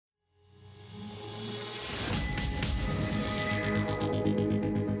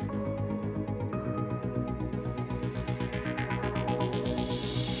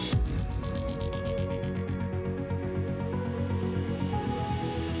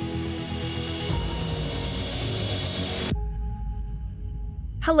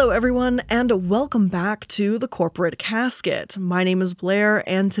Hello everyone, and welcome back to the Corporate Casket. My name is Blair,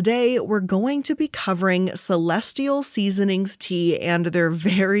 and today we're going to be covering Celestial Seasonings tea and their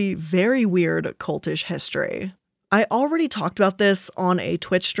very, very weird cultish history. I already talked about this on a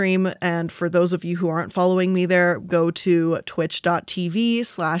Twitch stream, and for those of you who aren't following me there, go to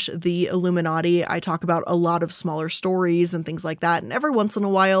twitch.tv/theilluminati. I talk about a lot of smaller stories and things like that, and every once in a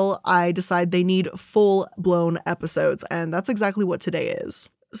while, I decide they need full-blown episodes, and that's exactly what today is.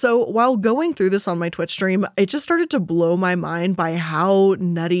 So while going through this on my Twitch stream, it just started to blow my mind by how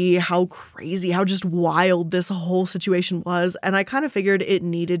nutty, how crazy, how just wild this whole situation was. And I kind of figured it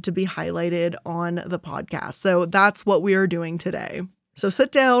needed to be highlighted on the podcast. So that's what we are doing today. So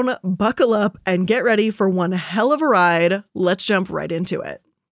sit down, buckle up, and get ready for one hell of a ride. Let's jump right into it.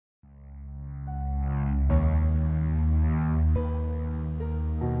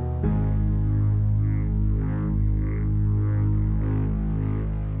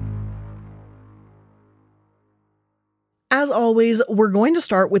 As always, we're going to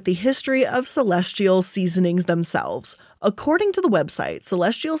start with the history of Celestial Seasonings themselves. According to the website,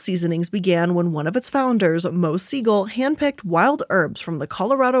 Celestial Seasonings began when one of its founders, Mo Siegel, handpicked wild herbs from the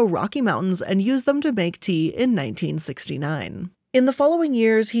Colorado Rocky Mountains and used them to make tea in 1969. In the following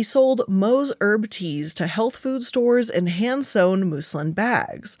years, he sold Mo's herb teas to health food stores in hand-sewn muslin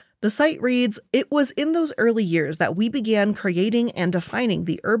bags. The site reads, "It was in those early years that we began creating and defining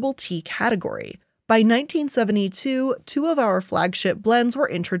the herbal tea category. By 1972, two of our flagship blends were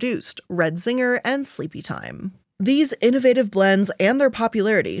introduced, Red Zinger and Sleepy Time. These innovative blends and their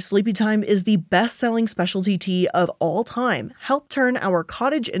popularity, Sleepy Time is the best-selling specialty tea of all time, helped turn our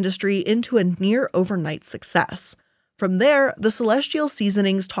cottage industry into a near overnight success. From there, the Celestial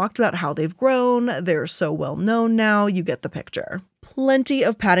Seasonings talked about how they've grown, they're so well known now, you get the picture. Plenty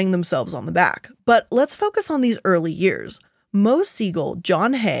of patting themselves on the back, but let's focus on these early years. Mo Siegel,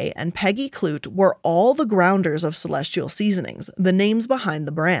 John Hay, and Peggy Clute were all the grounders of Celestial Seasonings, the names behind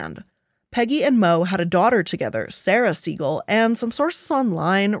the brand. Peggy and Mo had a daughter together, Sarah Siegel, and some sources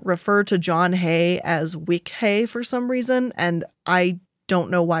online refer to John Hay as Wick Hay for some reason, and I don't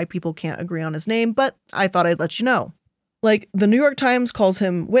know why people can't agree on his name, but I thought I'd let you know. Like, the New York Times calls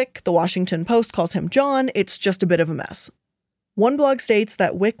him Wick, the Washington Post calls him John, it's just a bit of a mess. One blog states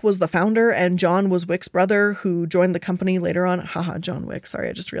that Wick was the founder and John was Wick's brother who joined the company later on. Haha, John Wick. Sorry,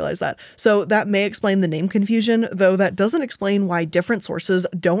 I just realized that. So that may explain the name confusion, though that doesn't explain why different sources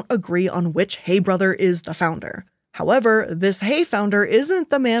don't agree on which Hay brother is the founder. However, this Hay founder isn't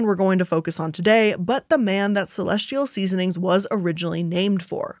the man we're going to focus on today, but the man that Celestial Seasonings was originally named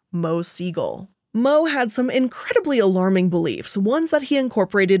for, Mo Siegel. Mo had some incredibly alarming beliefs, ones that he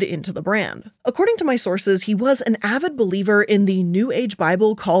incorporated into the brand. According to my sources, he was an avid believer in the New Age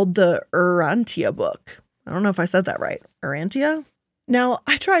Bible called the Urantia book. I don't know if I said that right. Urantia? Now,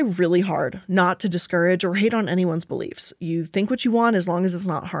 I try really hard not to discourage or hate on anyone's beliefs. You think what you want as long as it's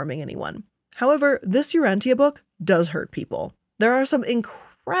not harming anyone. However, this Urantia book does hurt people. There are some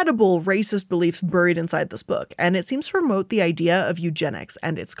incredible racist beliefs buried inside this book, and it seems to promote the idea of eugenics,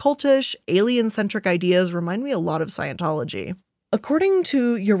 and its cultish, alien-centric ideas remind me a lot of Scientology. According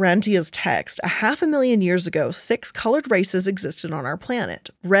to Urantia's text, 500,000 years ago, 6 colored races existed on our planet: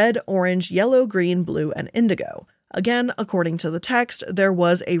 red, orange, yellow, green, blue, and indigo. Again, according to the text, there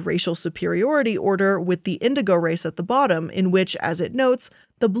was a racial superiority order with the indigo race at the bottom, in which, as it notes,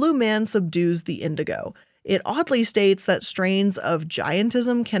 the blue man subdues the indigo. It oddly states that strains of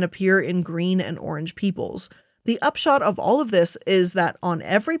giantism can appear in green and orange peoples. The upshot of all of this is that on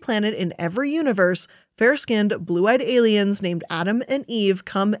every planet in every universe, fair-skinned, blue-eyed aliens named Adam and Eve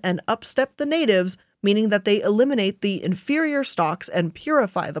come and upstep the natives, meaning that they eliminate the inferior stocks and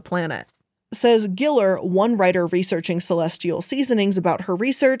purify the planet. Says Giller, one writer researching Celestial Seasonings, about her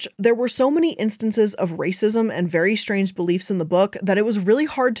research, there were so many instances of racism and very strange beliefs in the book that it was really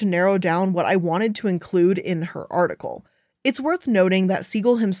hard to narrow down what I wanted to include in her article. It's worth noting that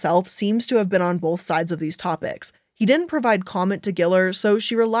Siegel himself seems to have been on both sides of these topics. He didn't provide comment to Giller, so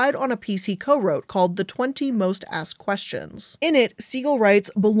she relied on a piece he co-wrote called The 20 Most Asked Questions. In it, Siegel writes,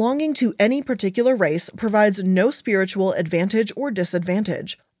 "Belonging to any particular race provides no spiritual advantage or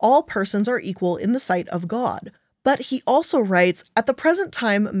disadvantage. All persons are equal in the sight of God." But he also writes, "At the present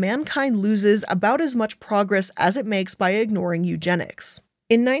time, mankind loses about as much progress as it makes by ignoring eugenics."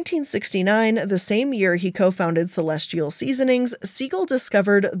 In 1969, the same year he co-founded Celestial Seasonings, Siegel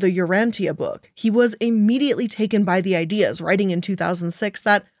discovered the Urantia book. He was immediately taken by the ideas, writing in 2006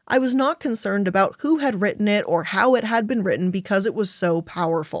 that I was not concerned about who had written it or how it had been written because it was so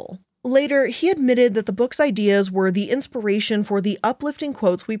powerful. Later, he admitted that the book's ideas were the inspiration for the uplifting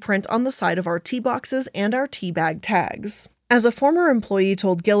quotes we print on the side of our tea boxes and our tea bag tags. As a former employee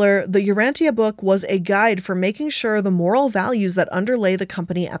told Giller, the Urantia book was a guide for making sure the moral values that underlay the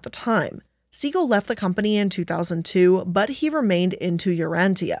company at the time. Siegel left the company in 2002, but he remained into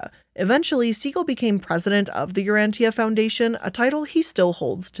Urantia. Eventually, Siegel became president of the Urantia Foundation, a title he still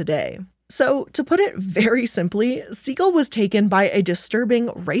holds today. So, to put it very simply, Siegel was taken by a disturbing,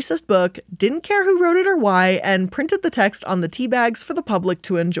 racist book, didn't care who wrote it or why, and printed the text on the tea bags for the public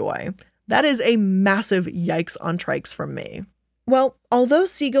to enjoy. That is a massive yikes on trikes from me. Well, although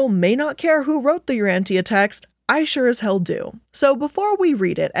Siegel may not care who wrote the Urantia text, I sure as hell do. So before we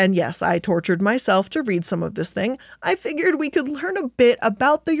read it, and yes, I tortured myself to read some of this thing, I figured we could learn a bit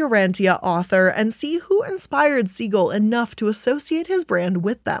about the Urantia author and see who inspired Siegel enough to associate his brand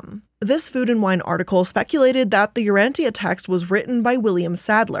with them. This Food and Wine article speculated that the Urantia text was written by William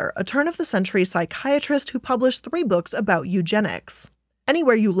Sadler, a turn-of-the-century psychiatrist who published 3 books about eugenics.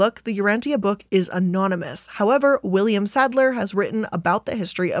 Anywhere you look, the Urantia book is anonymous. However, William Sadler has written about the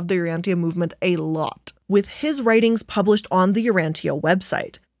history of the Urantia movement a lot, with his writings published on the Urantia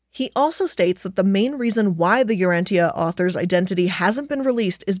website. He also states that the main reason why the Urantia author's identity hasn't been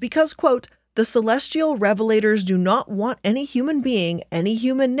released is because, quote, the celestial revelators do not want any human being, any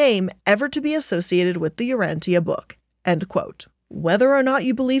human name, ever to be associated with the Urantia book, end quote. Whether or not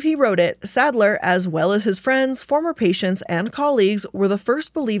you believe he wrote it, Sadler, as well as his friends, former patients, and colleagues, were the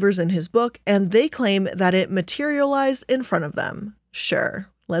first believers in his book, and they claim that it materialized in front of them. Sure,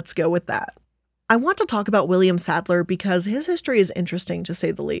 let's go with that. I want to talk about William Sadler because his history is interesting, to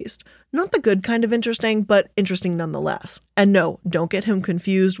say the least. Not the good kind of interesting, but interesting nonetheless. And no, don't get him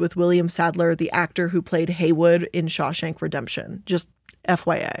confused with William Sadler, the actor who played Haywood in Shawshank Redemption. Just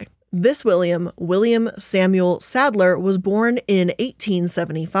FYI. This William Samuel Sadler, was born in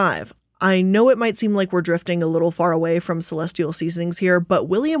 1875. I know it might seem like we're drifting a little far away from Celestial Seasonings here, but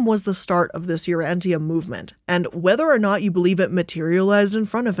William was the start of this Urantia movement. And whether or not you believe it materialized in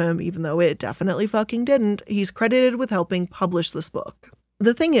front of him, even though it definitely fucking didn't, he's credited with helping publish this book.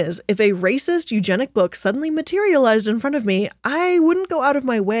 The thing is, if a racist eugenic book suddenly materialized in front of me, I wouldn't go out of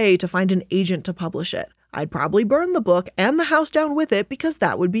my way to find an agent to publish it. I'd probably burn the book and the house down with it because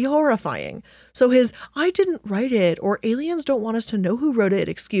that would be horrifying. So his "I didn't write it" or "aliens don't want us to know who wrote it"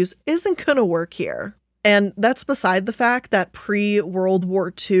 excuse isn't gonna work here. And that's beside the fact that pre-World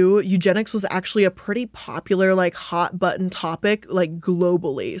War II, eugenics was actually a pretty popular, hot button topic,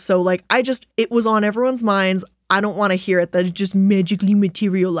 globally. So it was on everyone's minds. I don't want to hear it that it just magically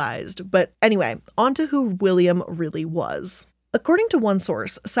materialized. But anyway, on to who William really was. According to one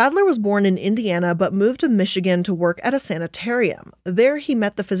source, Sadler was born in Indiana but moved to Michigan to work at a sanitarium. There he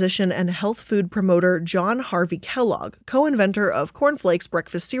met the physician and health food promoter John Harvey Kellogg, co-inventor of cornflakes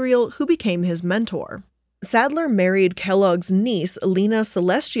breakfast cereal, who became his mentor. Sadler married Kellogg's niece, Lena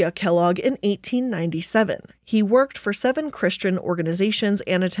Celestia Kellogg, in 1897. He worked for 7 Christian organizations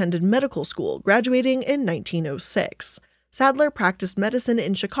and attended medical school, graduating in 1906. Sadler practiced medicine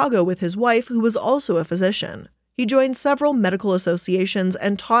in Chicago with his wife, who was also a physician. He joined several medical associations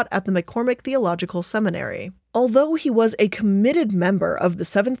and taught at the McCormick Theological Seminary. Although he was a committed member of the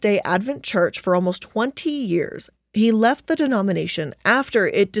Seventh-day Advent Church for almost 20 years, he left the denomination after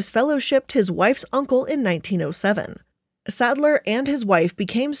it disfellowshipped his wife's uncle in 1907. Sadler and his wife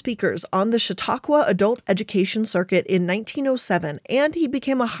became speakers on the Chautauqua Adult Education Circuit in 1907, and he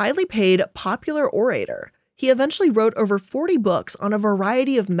became a highly paid, popular orator. He eventually wrote over 40 books on a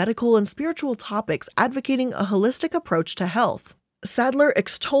variety of medical and spiritual topics advocating a holistic approach to health. Sadler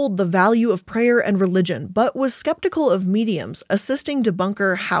extolled the value of prayer and religion, but was skeptical of mediums, assisting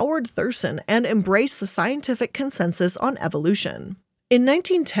debunker Howard Thurston, and embraced the scientific consensus on evolution. In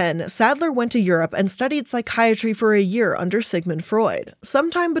 1910, Sadler went to Europe and studied psychiatry for a year under Sigmund Freud.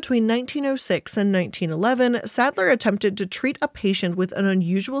 Sometime between 1906 and 1911, Sadler attempted to treat a patient with an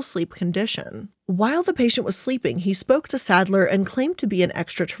unusual sleep condition. While the patient was sleeping, he spoke to Sadler and claimed to be an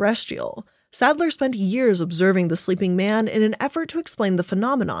extraterrestrial. Sadler spent years observing the sleeping man in an effort to explain the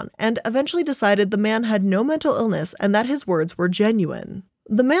phenomenon, and eventually decided the man had no mental illness and that his words were genuine.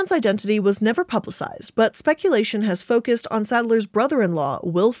 The man's identity was never publicized, but speculation has focused on Sadler's brother-in-law,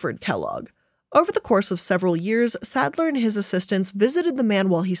 Wilfred Kellogg. Over the course of several years, Sadler and his assistants visited the man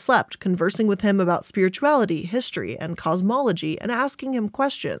while he slept, conversing with him about spirituality, history, and cosmology, and asking him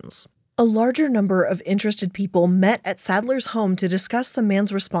questions. A larger number of interested people met at Sadler's home to discuss the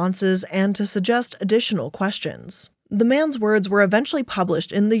man's responses and to suggest additional questions. The man's words were eventually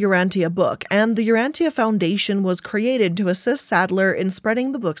published in the Urantia book, and the Urantia Foundation was created to assist Sadler in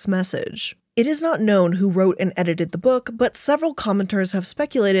spreading the book's message. It is not known who wrote and edited the book, but several commenters have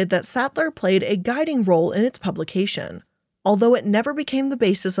speculated that Sadler played a guiding role in its publication. Although it never became the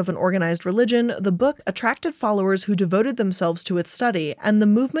basis of an organized religion, the book attracted followers who devoted themselves to its study, and the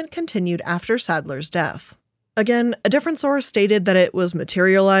movement continued after Sadler's death. Again, a different source stated that it was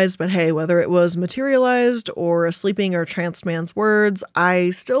materialized, but hey, whether it was materialized or a sleeping or tranced man's words,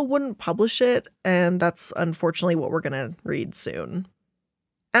 I still wouldn't publish it, and that's unfortunately what we're gonna read soon.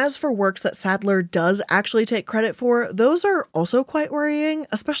 As for works that Sadler does actually take credit for, those are also quite worrying,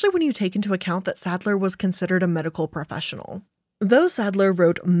 especially when you take into account that Sadler was considered a medical professional. Though Sadler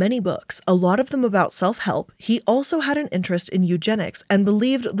wrote many books, a lot of them about self-help, he also had an interest in eugenics and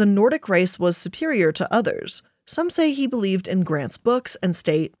believed the Nordic race was superior to others. Some say he believed in Grant's books and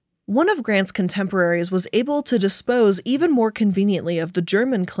state, one of Grant's contemporaries was able to dispose even more conveniently of the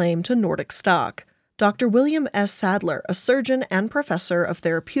German claim to Nordic stock. Dr. William S. Sadler, a surgeon and professor of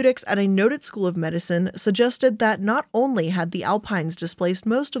therapeutics at a noted school of medicine, suggested that not only had the Alpines displaced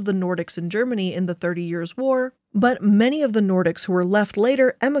most of the Nordics in Germany in the 30 Years' War, but many of the Nordics who were left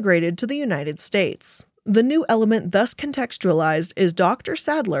later emigrated to the United States. The new element thus contextualized is Dr.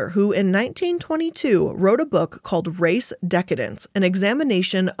 Sadler, who in 1922 wrote a book called Race Decadence, an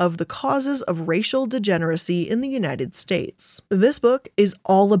examination of the causes of racial degeneracy in the United States. This book is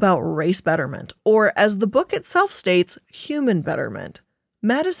all about race betterment, or as the book itself states, human betterment.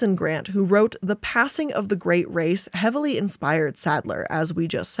 Madison Grant, who wrote The Passing of the Great Race, heavily inspired Sadler, as we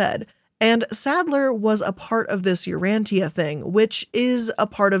just said, and Sadler was a part of this Urantia thing, which is a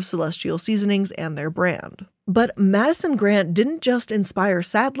part of Celestial Seasonings and their brand. But Madison Grant didn't just inspire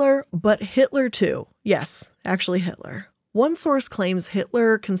Sadler, but Hitler too. Yes, actually Hitler. One source claims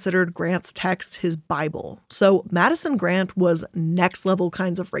Hitler considered Grant's text his Bible, so Madison Grant was next-level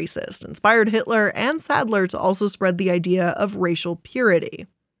kinds of racist, inspired Hitler and Sadler to also spread the idea of racial purity.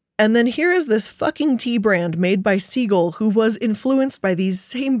 And then here is this fucking tea brand made by Siegel who was influenced by these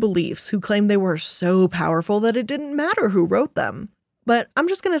same beliefs, who claimed they were so powerful that it didn't matter who wrote them. But I'm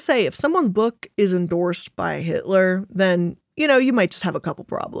just gonna say, if someone's book is endorsed by Hitler, then, you might just have a couple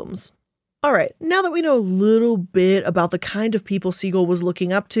problems. Alright, now that we know a little bit about the kind of people Siegel was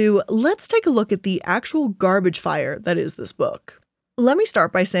looking up to, let's take a look at the actual garbage fire that is this book. Let me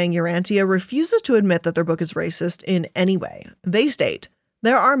start by saying Urantia refuses to admit that their book is racist in any way. They state,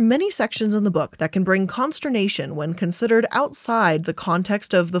 there are many sections in the book that can bring consternation when considered outside the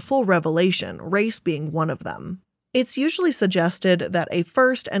context of the full revelation, race being one of them. It's usually suggested that a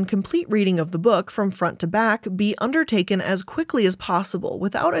first and complete reading of the book from front to back be undertaken as quickly as possible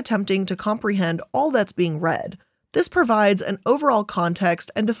without attempting to comprehend all that's being read. This provides an overall context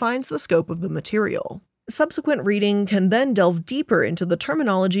and defines the scope of the material. Subsequent reading can then delve deeper into the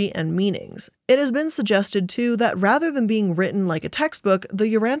terminology and meanings. It has been suggested, too, that rather than being written like a textbook, the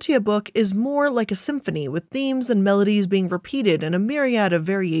Urantia book is more like a symphony with themes and melodies being repeated in a myriad of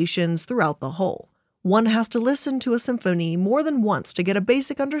variations throughout the whole. One has to listen to a symphony more than once to get a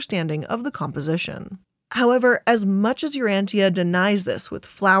basic understanding of the composition. However, as much as Urantia denies this with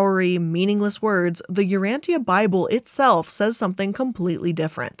flowery, meaningless words, the Urantia Bible itself says something completely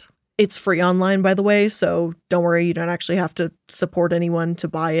different. It's free online, by the way, so don't worry, you don't actually have to support anyone to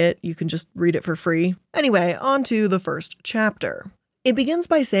buy it. You can just read it for free. Anyway, on to the first chapter. It begins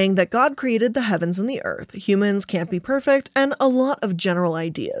by saying that God created the heavens and the earth, humans can't be perfect, and a lot of general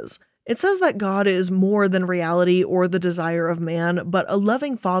ideas. It says that God is more than reality or the desire of man, but a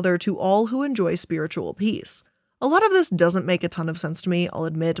loving father to all who enjoy spiritual peace. A lot of this doesn't make a ton of sense to me, I'll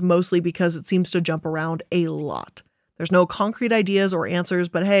admit, mostly because it seems to jump around a lot. There's no concrete ideas or answers,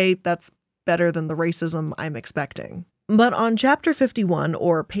 but hey, that's better than the racism I'm expecting. But on Chapter 51,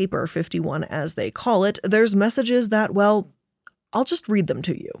 or Paper 51 as they call it, there's messages that, well, I'll just read them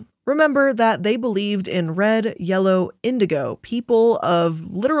to you. Remember that they believed in red, yellow, indigo, people of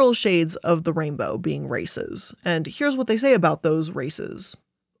literal shades of the rainbow being races. And here's what they say about those races.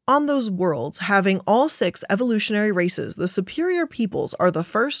 On those worlds, having all 6 evolutionary races, the superior peoples are the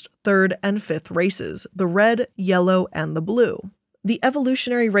first, third, and fifth races, the red, yellow, and the blue. The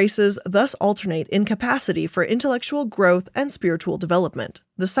evolutionary races thus alternate in capacity for intellectual growth and spiritual development,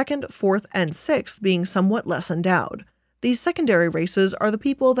 the second, fourth, and sixth being somewhat less endowed. These secondary races are the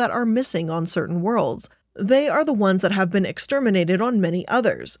people that are missing on certain worlds. They are the ones that have been exterminated on many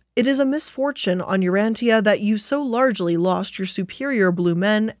others. It is a misfortune on Urantia that you so largely lost your superior blue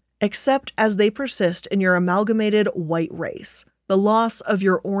men, except as they persist in your amalgamated white race. The loss of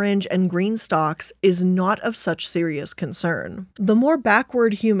your orange and green stocks is not of such serious concern. The more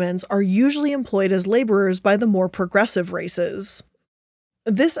backward humans are usually employed as laborers by the more progressive races.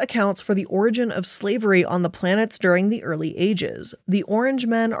 This accounts for the origin of slavery on the planets during the early ages. The orange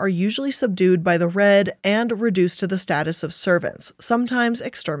men are usually subdued by the red and reduced to the status of servants, sometimes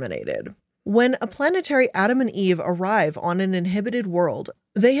exterminated. When a planetary Adam and Eve arrive on an inhabited world,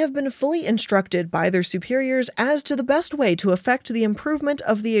 they have been fully instructed by their superiors as to the best way to effect the improvement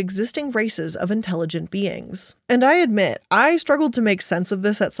of the existing races of intelligent beings. And I admit, I struggled to make sense of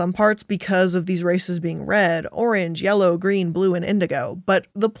this at some parts because of these races being red, orange, yellow, green, blue, and indigo, but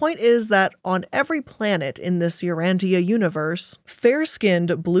the point is that on every planet in this Urantia universe,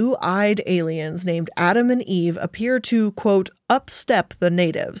 fair-skinned, blue-eyed aliens named Adam and Eve appear to, quote, upstep the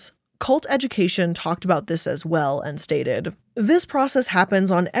natives. Cult Education talked about this as well and stated, "This process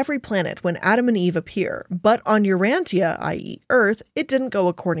happens on every planet when Adam and Eve appear, but on Urantia, i.e. Earth, it didn't go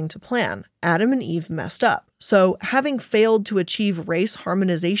according to plan. Adam and Eve messed up. So, having failed to achieve race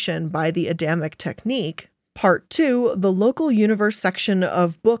harmonization by the Adamic technique, Part 2, the local universe section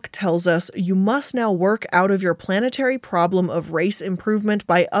of book tells us you must now work out of your planetary problem of race improvement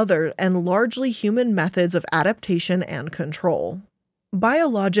by other and largely human methods of adaptation and control.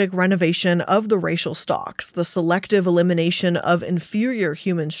 Biologic renovation of the racial stocks, the selective elimination of inferior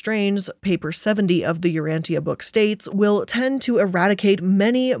human strains, paper 70 of the Urantia book states, will tend to eradicate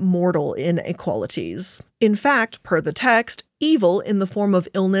many mortal inequalities. In fact, per the text, evil in the form of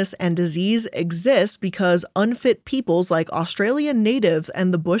illness and disease exists because unfit peoples like Australian natives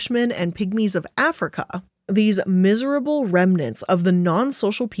and the Bushmen and Pygmies of Africa, these miserable remnants of the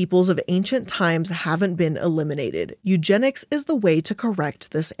non-social peoples of ancient times, haven't been eliminated. Eugenics is the way to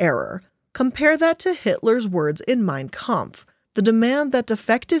correct this error. Compare that to Hitler's words in Mein Kampf, the demand that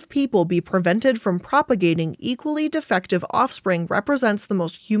defective people be prevented from propagating equally defective offspring represents the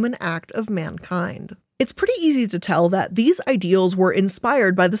most human act of mankind. It's pretty easy to tell that these ideals were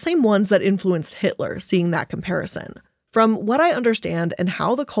inspired by the same ones that influenced Hitler, seeing that comparison. From what I understand and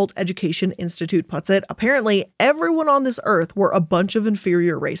how the Cult Education Institute puts it, apparently everyone on this earth were a bunch of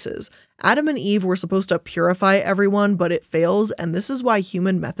inferior races. Adam and Eve were supposed to purify everyone, but it fails, and this is why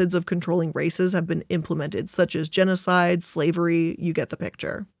human methods of controlling races have been implemented, such as genocide, slavery, you get the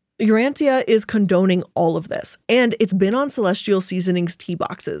picture. Urantia is condoning all of this, and it's been on Celestial Seasonings tea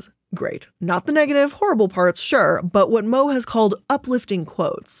boxes. Great. Not the negative, horrible parts, sure, but what Mo has called uplifting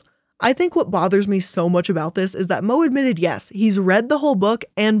quotes. I think what bothers me so much about this is that Mo admitted yes, he's read the whole book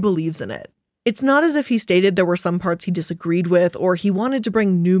and believes in it. It's not as if he stated there were some parts he disagreed with or he wanted to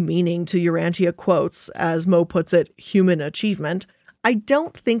bring new meaning to Urantia quotes, as Mo puts it, human achievement. I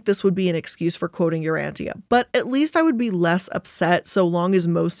don't think this would be an excuse for quoting Urantia, but at least I would be less upset so long as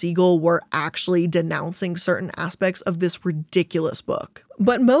Mo Siegel were actually denouncing certain aspects of this ridiculous book.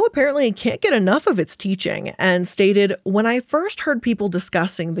 But Mo apparently can't get enough of its teaching and stated, "When I first heard people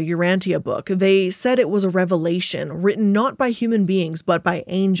discussing the Urantia book, they said it was a revelation written not by human beings but by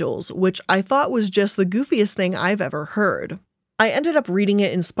angels, which I thought was just the goofiest thing I've ever heard." I ended up reading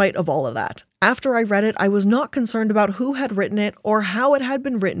it in spite of all of that. After I read it, I was not concerned about who had written it or how it had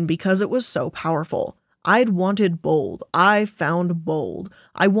been written because it was so powerful. I'd wanted bold. I found bold.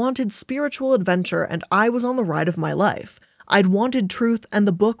 I wanted spiritual adventure and I was on the ride of my life. I'd wanted truth and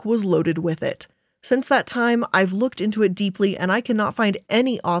the book was loaded with it. Since that time, I've looked into it deeply and I cannot find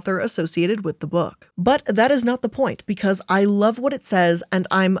any author associated with the book. But that is not the point because I love what it says and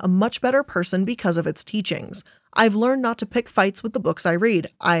I'm a much better person because of its teachings. I've learned not to pick fights with the books I read.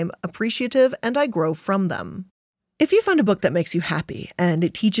 I'm appreciative and I grow from them. If you find a book that makes you happy and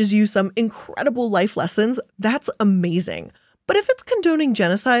it teaches you some incredible life lessons, that's amazing. But if it's condoning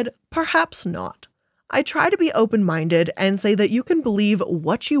genocide, perhaps not. I try to be open-minded and say that you can believe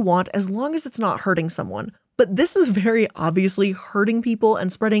what you want as long as it's not hurting someone. But this is very obviously hurting people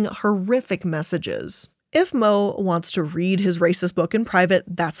and spreading horrific messages. If Mo wants to read his racist book in private,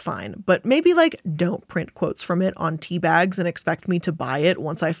 that's fine. But maybe don't print quotes from it on tea bags and expect me to buy it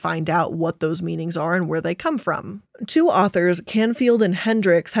once I find out what those meanings are and where they come from. Two authors, Canfield and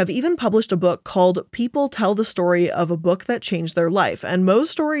Hendricks, have even published a book called People Tell the Story of a Book That Changed Their Life, and Mo's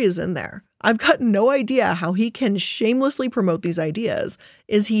story is in there. I've got no idea how he can shamelessly promote these ideas.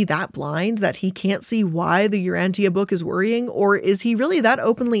 Is he that blind that he can't see why the Urantia book is worrying, or is he really that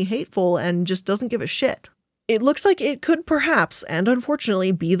openly hateful and just doesn't give a shit? It looks like it could perhaps, and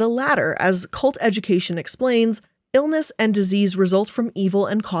unfortunately, be the latter, as Cult Education explains. Illness and disease result from evil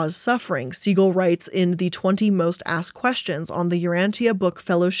and cause suffering, Siegel writes in the 20 Most Asked Questions on the Urantia Book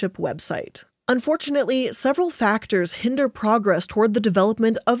Fellowship website. Unfortunately, several factors hinder progress toward the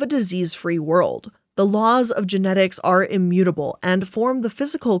development of a disease-free world. The laws of genetics are immutable and form the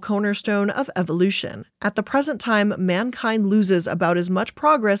physical cornerstone of evolution. At the present time, mankind loses about as much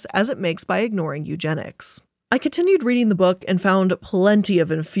progress as it makes by ignoring eugenics. I continued reading the book and found plenty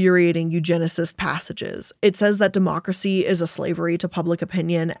of infuriating eugenicist passages. It says that democracy is a slavery to public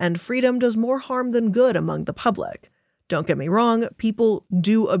opinion and freedom does more harm than good among the public. Don't get me wrong, people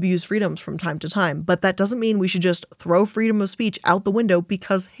do abuse freedoms from time to time, but that doesn't mean we should just throw freedom of speech out the window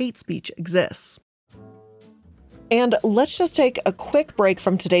because hate speech exists. And let's just take a quick break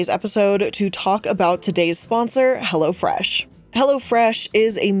from today's episode to talk about today's sponsor, HelloFresh. HelloFresh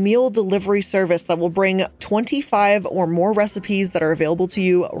is a meal delivery service that will bring 25 or more recipes that are available to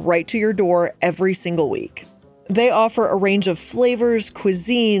you right to your door every single week. They offer a range of flavors,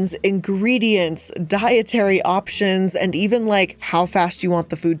 cuisines, ingredients, dietary options, and even like how fast you want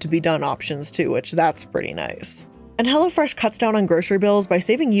the food to be done options too, which that's pretty nice. And HelloFresh cuts down on grocery bills by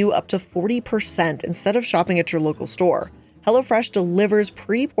saving you up to 40% instead of shopping at your local store. HelloFresh delivers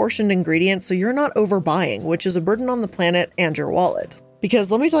pre-portioned ingredients so you're not overbuying, which is a burden on the planet and your wallet. Because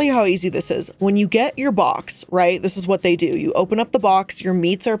let me tell you how easy this is. When you get your box, right, this is what they do. You open up the box, your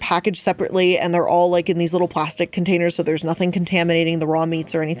meats are packaged separately, and they're all like in these little plastic containers, so there's nothing contaminating the raw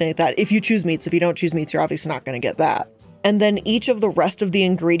meats or anything like that. If you choose meats, if you don't choose meats, you're obviously not going to get that. And then each of the rest of the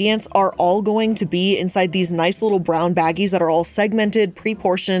ingredients are all going to be inside these nice little brown baggies that are all segmented,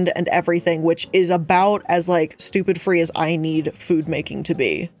 pre-portioned, and everything, which is about as like stupid free as I need food making to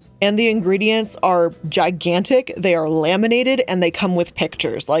be. And the ingredients are gigantic, they are laminated, and they come with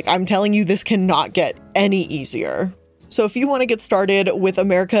pictures. Like, I'm telling you, this cannot get any easier. So if you want to get started with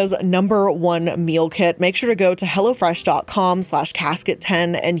America's #1 meal kit, make sure to go to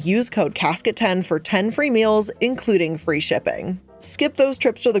hellofresh.com/casket10 and use code casket10 for 10 free meals, including free shipping. Skip those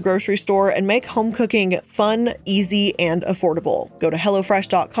trips to the grocery store and make home cooking fun, easy, and affordable. Go to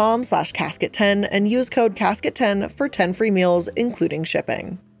hellofresh.com/casket10 and use code casket10 for 10 free meals, including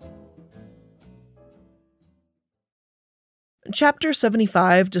shipping. Chapter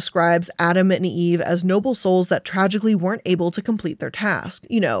 75 describes Adam and Eve as noble souls that tragically weren't able to complete their task,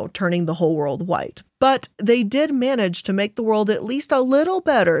 turning the whole world white. But they did manage to make the world at least a little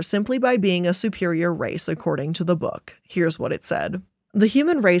better simply by being a superior race, according to the book. Here's what it said. The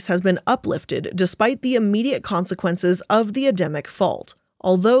human race has been uplifted despite the immediate consequences of the Adamic fault.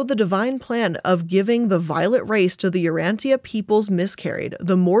 Although the divine plan of giving the violet race to the Urantia peoples miscarried,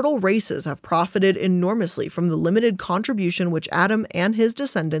 the mortal races have profited enormously from the limited contribution which Adam and his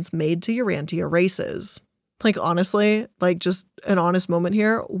descendants made to Urantia races. Honestly, just an honest moment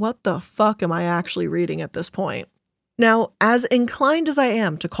here, what the fuck am I actually reading at this point? Now, as inclined as I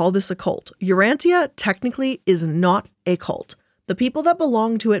am to call this a cult, Urantia technically is not a cult. The people that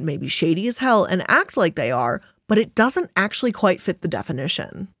belong to it may be shady as hell and act like they are, but it doesn't actually quite fit the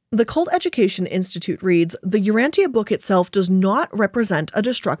definition. The Cult Education Institute reads, "The Urantia book itself does not represent a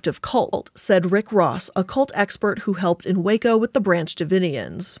destructive cult," said Rick Ross, a cult expert who helped in Waco with the Branch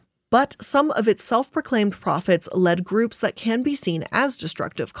Davidians. But some of its self-proclaimed prophets led groups that can be seen as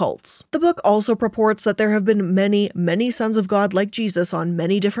destructive cults. The book also purports that there have been many, many sons of God like Jesus on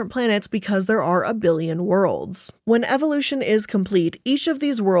many different planets because there are a billion worlds. When evolution is complete, each of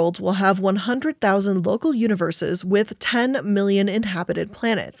these worlds will have 100,000 local universes with 10 million inhabited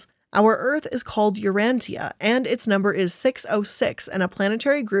planets. Our Earth is called Urantia, and its number is 606 in a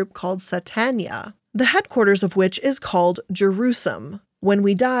planetary group called Satania, the headquarters of which is called Jerusalem. When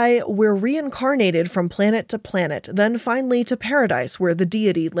we die, we're reincarnated from planet to planet, then finally to paradise where the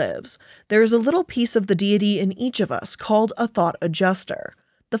deity lives. There is a little piece of the deity in each of us called a thought adjuster.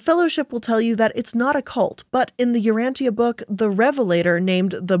 The Fellowship will tell you that it's not a cult, but in the Urantia book, the Revelator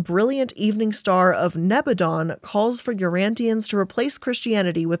named the Brilliant Evening Star of Nebadon calls for Urantians to replace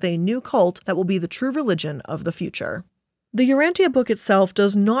Christianity with a new cult that will be the true religion of the future. The Urantia book itself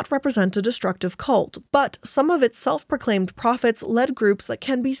does not represent a destructive cult, but some of its self-proclaimed prophets led groups that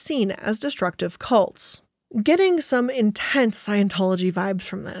can be seen as destructive cults. Getting some intense Scientology vibes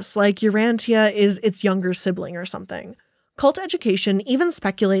from this, like Urantia is its younger sibling or something. Cult Education even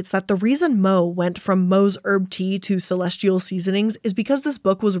speculates that the reason Mo went from Mo's herb tea to celestial seasonings is because this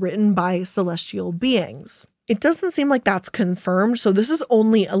book was written by celestial beings. It doesn't seem like that's confirmed, so this is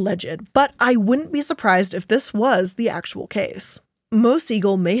only alleged, but I wouldn't be surprised if this was the actual case. Mo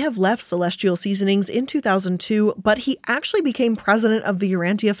Siegel may have left Celestial Seasonings in 2002, but he actually became president of the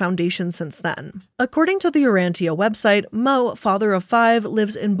Urantia Foundation since then. According to the Urantia website, Mo, father of 5,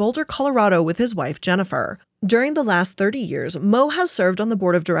 lives in Boulder, Colorado with his wife Jennifer. During the last 30 years, Mo has served on the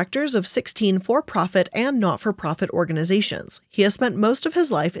board of directors of 16 for-profit and not-for-profit organizations. He has spent most of his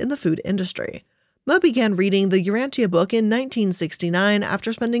life in the food industry. Mo began reading the Urantia book in 1969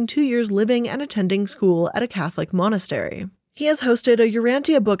 after spending 2 years living and attending school at a Catholic monastery. He has hosted a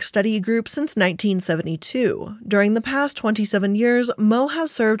Urantia book study group since 1972. During the past 27 years, Mo has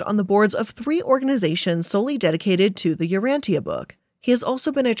served on the boards of 3 organizations solely dedicated to the Urantia book. He has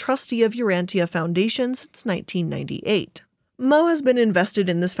also been a trustee of Urantia Foundation since 1998. Mo has been invested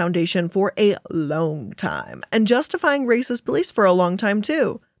in this foundation for a long time, and justifying racist beliefs for a long time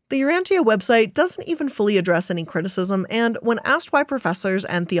too. The Urantia website doesn't even fully address any criticism, and when asked why professors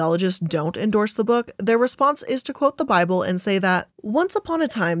and theologists don't endorse the book, their response is to quote the Bible and say that, "Once upon a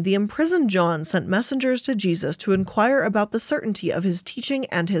time, the imprisoned John sent messengers to Jesus to inquire about the certainty of his teaching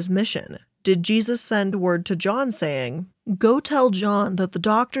and his mission. Did Jesus send word to John saying, 'Go tell John that the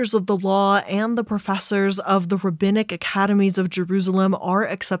doctors of the law and the professors of the rabbinic academies of Jerusalem are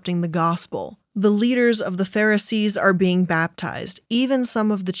accepting the gospel. The leaders of the Pharisees are being baptized. Even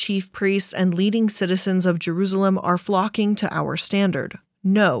some of the chief priests and leading citizens of Jerusalem are flocking to our standard.'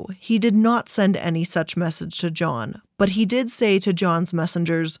 No, he did not send any such message to John, but he did say to John's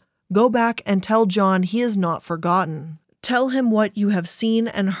messengers, 'Go back and tell John he is not forgotten. Tell him what you have seen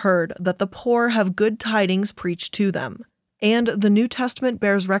and heard, that the poor have good tidings preached to them.' And the New Testament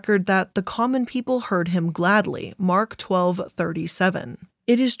bears record that the common people heard him gladly, Mark 12:37.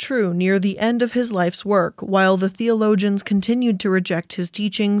 It is true, near the end of his life's work, while the theologians continued to reject his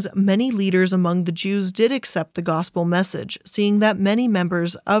teachings, many leaders among the Jews did accept the gospel message, seeing that many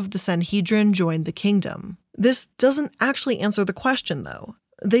members of the Sanhedrin joined the kingdom. This doesn't actually answer the question, though.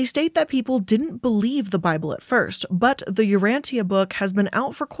 They state that people didn't believe the Bible at first, but the Urantia book has been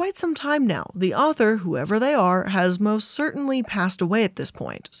out for quite some time now. The author, whoever they are, has most certainly passed away at this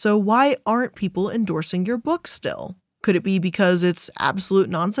point, so why aren't people endorsing your book still? Could it be because it's absolute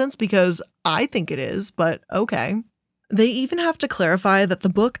nonsense? Because I think it is, but okay. They even have to clarify that the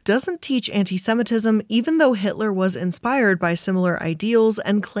book doesn't teach anti-Semitism, even though Hitler was inspired by similar ideals,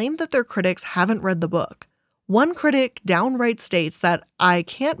 and claim that their critics haven't read the book. One critic downright states that I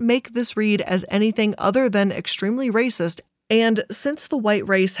can't make this read as anything other than extremely racist, and since the white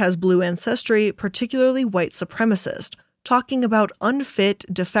race has blue ancestry, particularly white supremacist. Talking about unfit,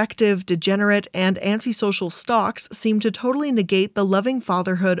 defective, degenerate, and antisocial stocks seem to totally negate the loving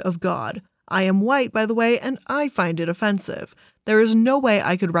fatherhood of God. I am white, by the way, and I find it offensive. There is no way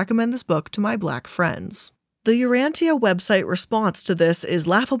I could recommend this book to my black friends. The Urantia website response to this is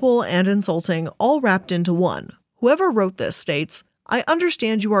laughable and insulting, all wrapped into one. Whoever wrote this states, "I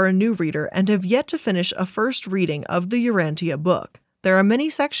understand you are a new reader and have yet to finish a first reading of the Urantia book. There are many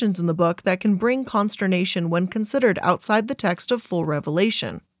sections in the book that can bring consternation when considered outside the text of full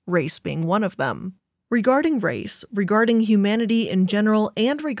revelation, race being one of them. Regarding race, regarding humanity in general,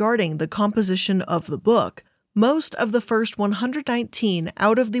 and regarding the composition of the book, most of the first 119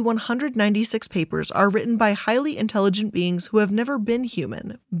 out of the 196 papers are written by highly intelligent beings who have never been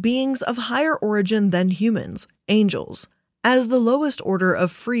human, beings of higher origin than humans, angels. As the lowest order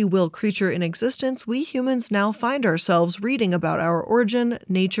of free will creature in existence, we humans now find ourselves reading about our origin,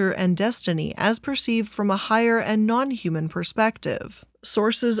 nature, and destiny as perceived from a higher and non-human perspective.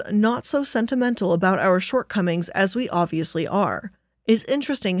 Sources not so sentimental about our shortcomings as we obviously are. It's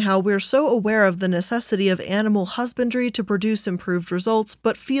interesting how we're so aware of the necessity of animal husbandry to produce improved results,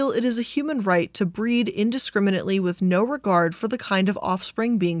 but feel it is a human right to breed indiscriminately with no regard for the kind of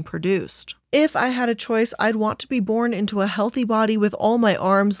offspring being produced. If I had a choice, I'd want to be born into a healthy body with all my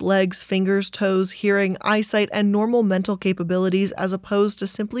arms, legs, fingers, toes, hearing, eyesight, and normal mental capabilities as opposed to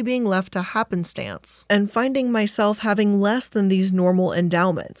simply being left to happenstance, and finding myself having less than these normal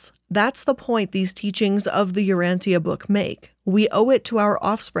endowments. That's the point these teachings of the Urantia book make. We owe it to our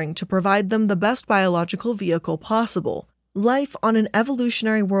offspring to provide them the best biological vehicle possible. Life on an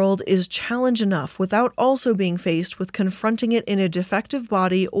evolutionary world is challenge enough without also being faced with confronting it in a defective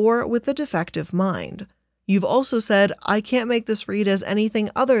body or with a defective mind. You've also said, I can't make this read as anything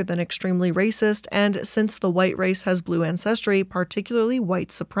other than extremely racist, and since the white race has blue ancestry, particularly white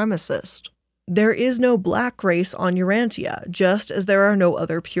supremacist. There is no black race on Urantia, just as there are no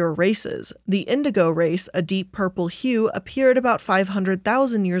other pure races. The indigo race, a deep purple hue, appeared about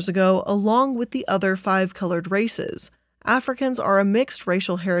 500,000 years ago along with the other 5 colored races. Africans are a mixed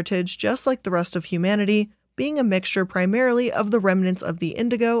racial heritage just like the rest of humanity, being a mixture primarily of the remnants of the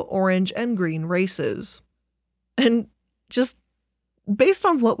indigo, orange, and green races. And just based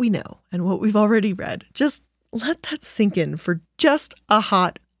on what we know and what we've already read, just let that sink in for just a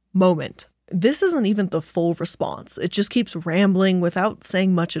hot moment. This isn't even the full response. It just keeps rambling without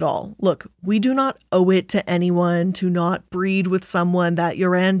saying much at all. Look, we do not owe it to anyone to not breed with someone that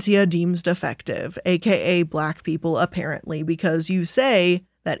Urantia deems defective, aka black people apparently, because you say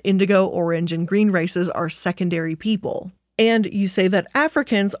that indigo, orange, and green races are secondary people. And you say that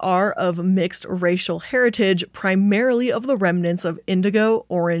Africans are of mixed racial heritage, primarily of the remnants of indigo,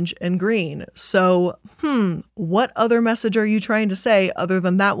 orange, and green. So, what other message are you trying to say other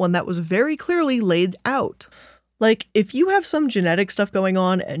than that one that was very clearly laid out? Like, if you have some genetic stuff going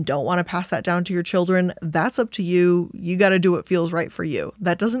on and don't want to pass that down to your children, that's up to you. You got to do what feels right for you.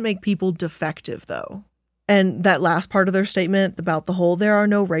 That doesn't make people defective, though. And that last part of their statement about the whole there are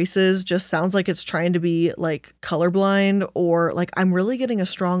no races just sounds like it's trying to be like colorblind, or like I'm really getting a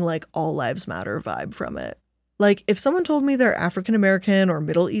strong like all lives matter vibe from it. Like, if someone told me they're African American or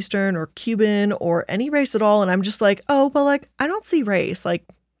Middle Eastern or Cuban or any race at all, and I'm just like, oh, well, like, I don't see race, like,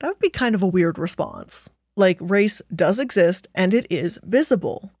 that would be kind of a weird response. Like, race does exist and it is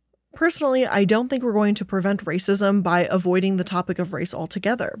visible. Personally, I don't think we're going to prevent racism by avoiding the topic of race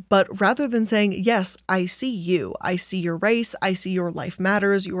altogether, but rather than saying, yes, I see you, I see your race, I see your life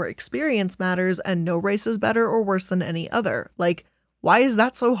matters, your experience matters, and no race is better or worse than any other. Like, why is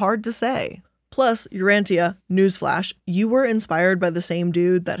that so hard to say? Plus, Urantia, newsflash, you were inspired by the same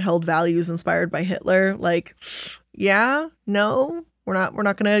dude that held values inspired by Hitler. Like, yeah, no, we're not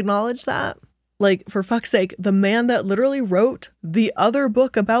going to acknowledge that. Like, for fuck's sake, the man that literally wrote the other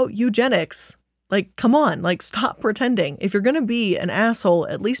book about eugenics. Like, come on, like, stop pretending. If you're going to be an asshole,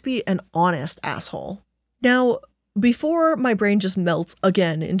 at least be an honest asshole. Now, before my brain just melts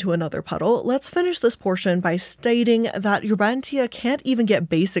again into another puddle, let's finish this portion by stating that Urantia can't even get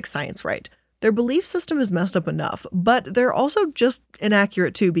basic science right. Their belief system is messed up enough, but they're also just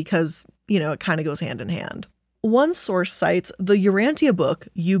inaccurate too because, it kind of goes hand in hand. One source cites the Urantia book,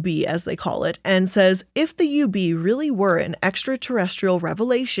 UB as they call it, and says if the UB really were an extraterrestrial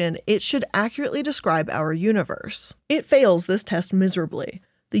revelation, it should accurately describe our universe. It fails this test miserably.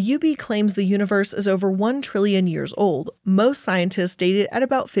 The UB claims the universe is over 1 trillion years old. Most scientists date it at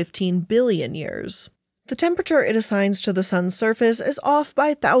about 15 billion years. The temperature it assigns to the sun's surface is off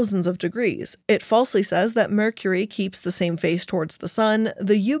by thousands of degrees. It falsely says that Mercury keeps the same face towards the sun.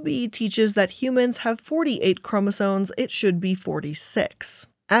 The UB teaches that humans have 48 chromosomes. It should be 46.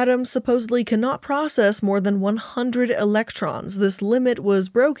 Atoms supposedly cannot process more than 100 electrons. This limit was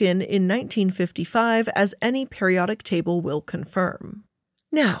broken in 1955, as any periodic table will confirm.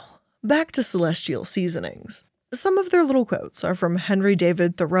 Now, back to celestial seasonings. Some of their little quotes are from Henry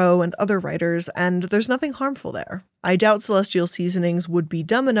David Thoreau and other writers, and there's nothing harmful there. I doubt Celestial Seasonings would be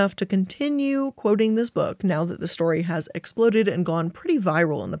dumb enough to continue quoting this book now that the story has exploded and gone pretty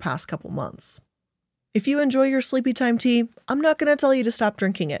viral in the past couple months. If you enjoy your sleepy time tea, I'm not going to tell you to stop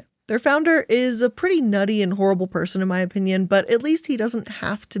drinking it. Their founder is a pretty nutty and horrible person in my opinion, but at least he doesn't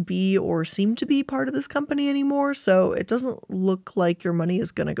have to be or seem to be part of this company anymore, so it doesn't look like your money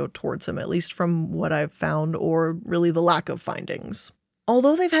is going to go towards him, at least from what I've found or really the lack of findings.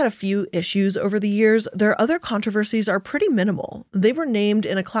 Although they've had a few issues over the years, their other controversies are pretty minimal. They were named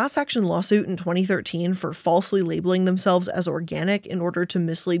in a class action lawsuit in 2013 for falsely labeling themselves as organic in order to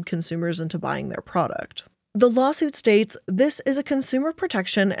mislead consumers into buying their product. The lawsuit states, this is a consumer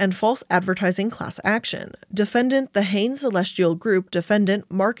protection and false advertising class action. Defendant, the Hain Celestial Group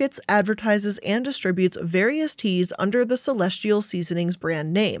defendant, markets, advertises, and distributes various teas under the Celestial Seasonings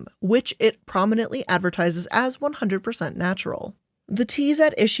brand name, which it prominently advertises as 100% natural. The teas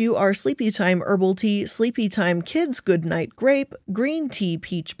at issue are Sleepy Time Herbal Tea, Sleepy Time Kids Goodnight Grape, Green Tea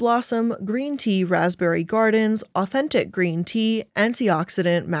Peach Blossom, Green Tea Raspberry Gardens, Authentic Green Tea,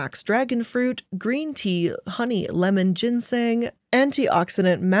 Antioxidant Max Dragon Fruit, Green Tea Honey Lemon Ginseng,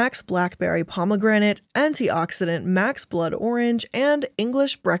 Antioxidant Max Blackberry Pomegranate, Antioxidant Max Blood Orange, and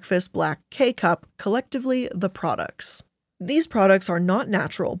English Breakfast Black K-Cup, collectively the products. These products are not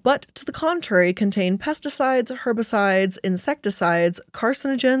natural, but to the contrary contain pesticides, herbicides, insecticides,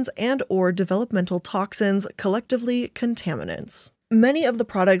 carcinogens, and/or developmental toxins, collectively contaminants. Many of the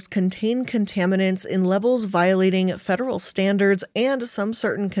products contain contaminants in levels violating federal standards and some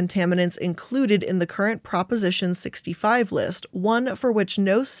certain contaminants included in the current Proposition 65 list, one for which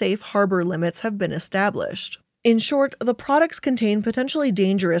no safe harbor limits have been established. In short, the products contain potentially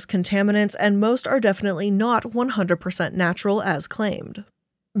dangerous contaminants, and most are definitely not 100% natural as claimed.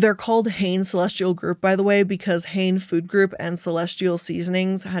 They're called Hain Celestial Group, by the way, because Hain Food Group and Celestial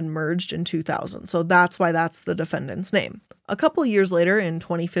Seasonings had merged in 2000, so that's why that's the defendant's name. A couple years later, in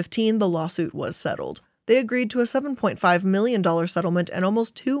 2015, the lawsuit was settled. They agreed to a $7.5 million settlement and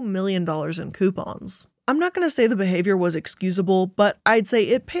almost $2 million in coupons. I'm not going to say the behavior was excusable, but I'd say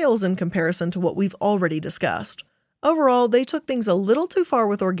it pales in comparison to what we've already discussed. Overall, they took things a little too far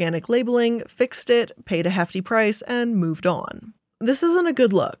with organic labeling, fixed it, paid a hefty price, and moved on. This isn't a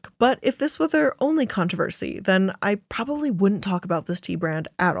good look, but if this were their only controversy, then I probably wouldn't talk about this tea brand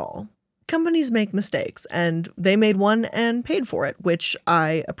at all. Companies make mistakes, and they made one and paid for it, which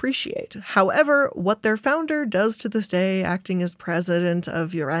I appreciate. However, what their founder does to this day, acting as president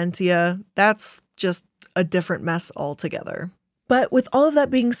of Urantia, that's just a different mess altogether. But with all of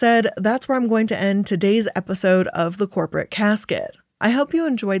that being said, that's where I'm going to end today's episode of The Corporate Casket. I hope you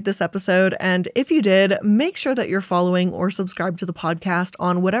enjoyed this episode, and if you did, make sure that you're following or subscribed to the podcast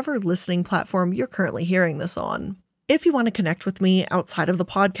on whatever listening platform you're currently hearing this on. If you want to connect with me outside of the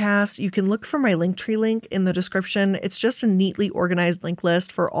podcast, you can look for my Linktree link in the description. It's just a neatly organized link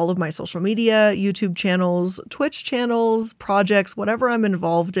list for all of my social media, YouTube channels, Twitch channels, projects, whatever I'm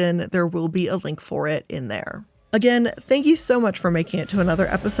involved in, there will be a link for it in there. Again, thank you so much for making it to another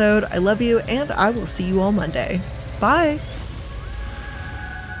episode. I love you, and I will see you all Monday. Bye!